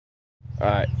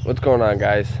Alright, what's going on,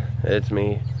 guys? It's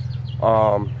me.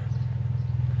 Yeah,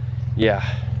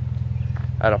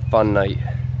 I had a fun night.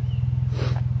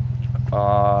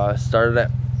 Started at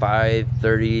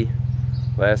 5:30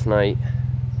 last night,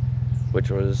 which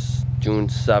was June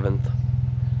 7th,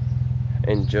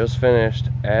 and just finished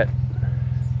at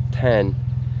 10,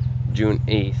 June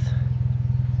 8th.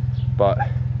 But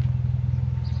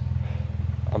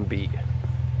I'm beat.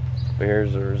 But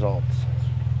here's the results.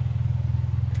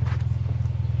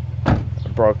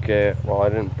 Broke it. Well, I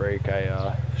didn't break.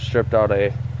 I stripped out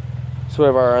a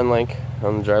sway bar end link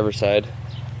on the driver's side,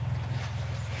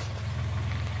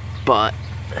 but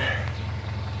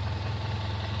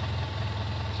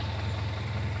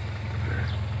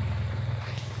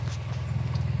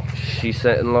she's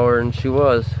sitting lower than she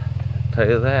was, I'll tell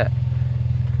you that.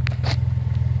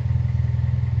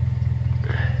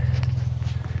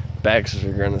 Backs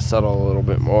are going to settle a little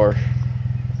bit more.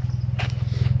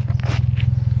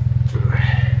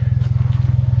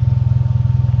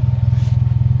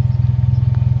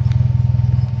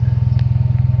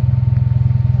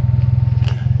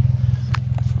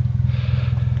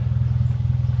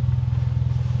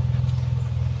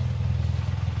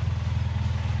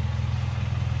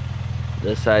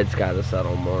 This side's got to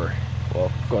settle more.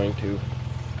 Well, going to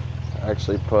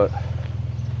actually put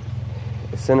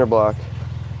a cinder block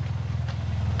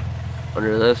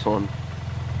under this one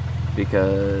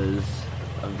because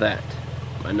of that,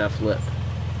 my left lip.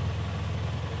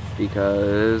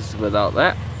 Because without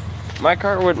that, my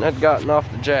car wouldn't have gotten off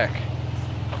the jack.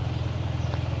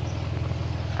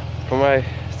 Put my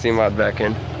C-mod back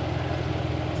in.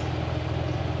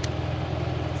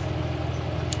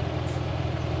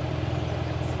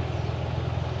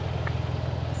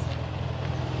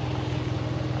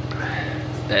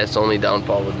 That's the only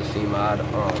downfall with the C-mod.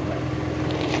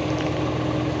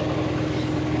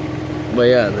 But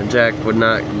yeah, the jack would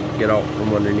not get out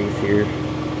from underneath here.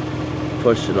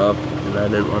 Pushed it up, and I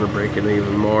didn't want to break it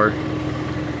even more.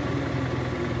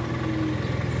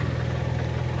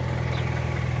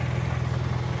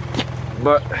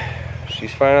 But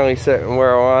she's finally sitting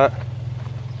where I want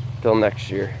till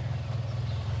next year,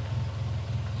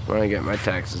 when I get my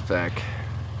taxes back.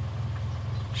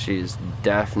 She's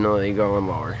definitely going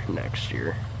lower next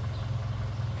year.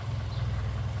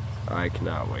 I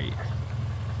cannot wait.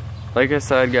 Like I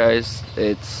said, guys,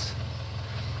 I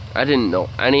didn't know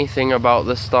anything about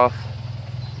this stuff.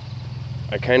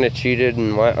 I kind of cheated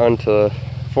and went onto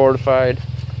Fortified,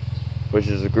 which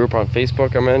is a group on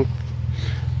Facebook I'm in.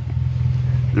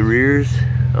 The rears,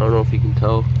 I don't know if you can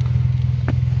tell.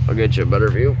 I'll get you a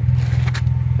better view.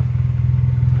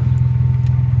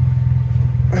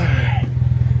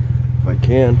 If I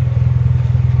can.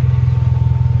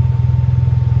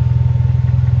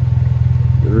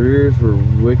 The rears were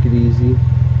wicked easy.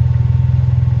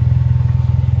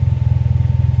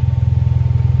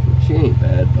 She ain't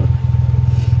bad, but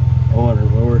I want her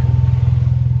lower.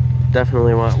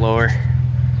 Definitely want lower.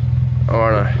 I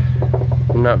want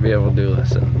to not be able to do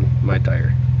this in my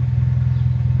tire.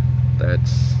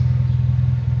 That's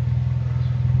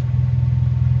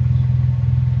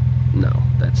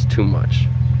too much.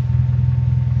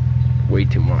 Way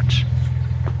too much.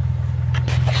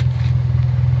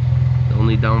 The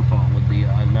only downfall would be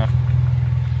enough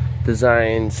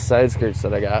design side skirts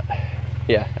that I got.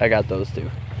 Yeah, I got those too.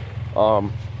 I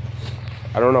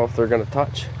don't know if they're gonna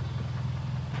touch,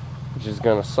 which is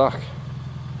gonna suck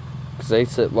because they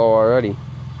sit low already.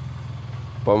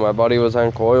 But my buddy was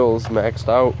on coils maxed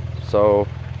out, so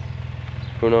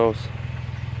who knows.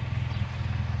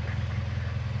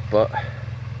 But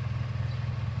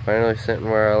finally sitting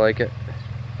where I like it.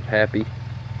 Happy.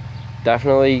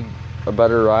 Definitely a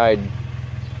better ride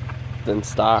than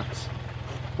stocks,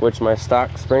 which my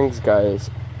stock springs, guys,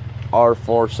 are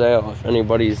for sale if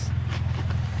anybody's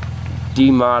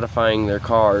demodifying their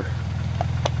car.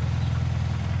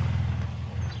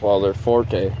 Well, they're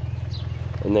Forte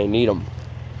and they need them.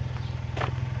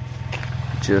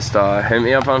 Just hit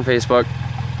me up on Facebook.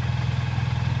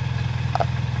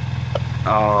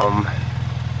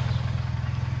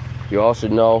 You all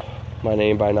should know my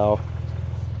name by now.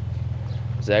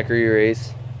 Zachary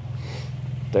Race.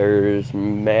 There's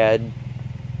my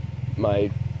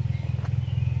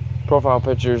profile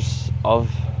pictures of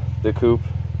the coupe.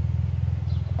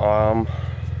 I'm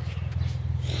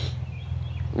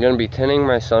gonna be tinting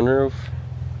my sunroof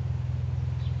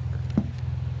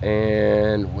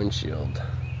and windshield.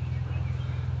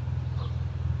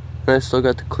 I still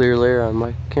got the clear layer on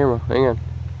my camera. Hang on.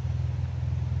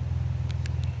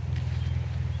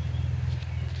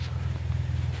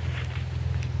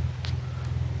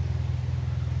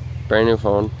 Brand new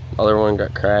phone. Other one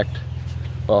got cracked.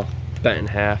 Well, bent in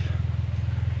half,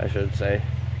 I should say.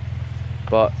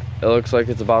 But it looks like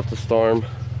it's about to storm.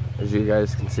 As you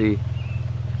guys can see,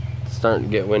 it's starting to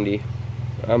get windy.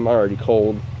 I'm already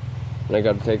cold, and I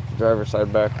got to take the driver's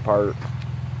side back apart.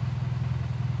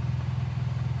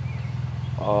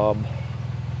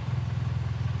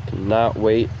 Cannot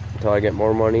wait until I get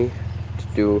more money to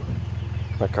do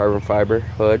my carbon fiber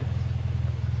hood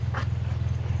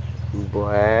in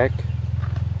black.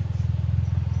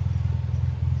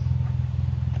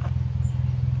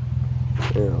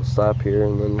 And I'll stop here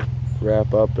and then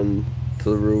wrap up and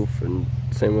to the roof, and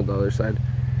same with the other side.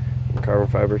 Carbon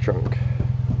fiber trunk.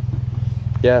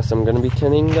 Yes, I'm gonna be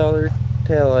tinting the other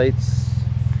taillights,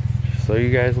 so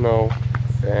you guys know,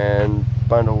 and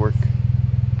bind will work.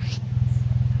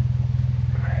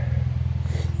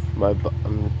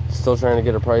 I'm still trying to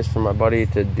get a price from my buddy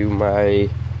to do my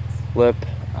lip.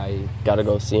 I gotta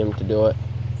go see him to do it.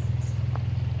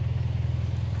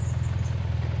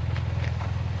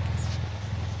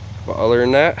 But other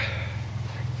than that,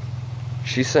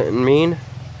 she's sitting mean,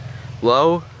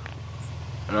 low,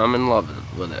 and I'm in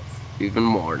love with it even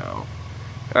more now.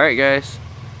 Alright guys,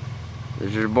 this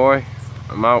is your boy.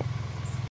 I'm out.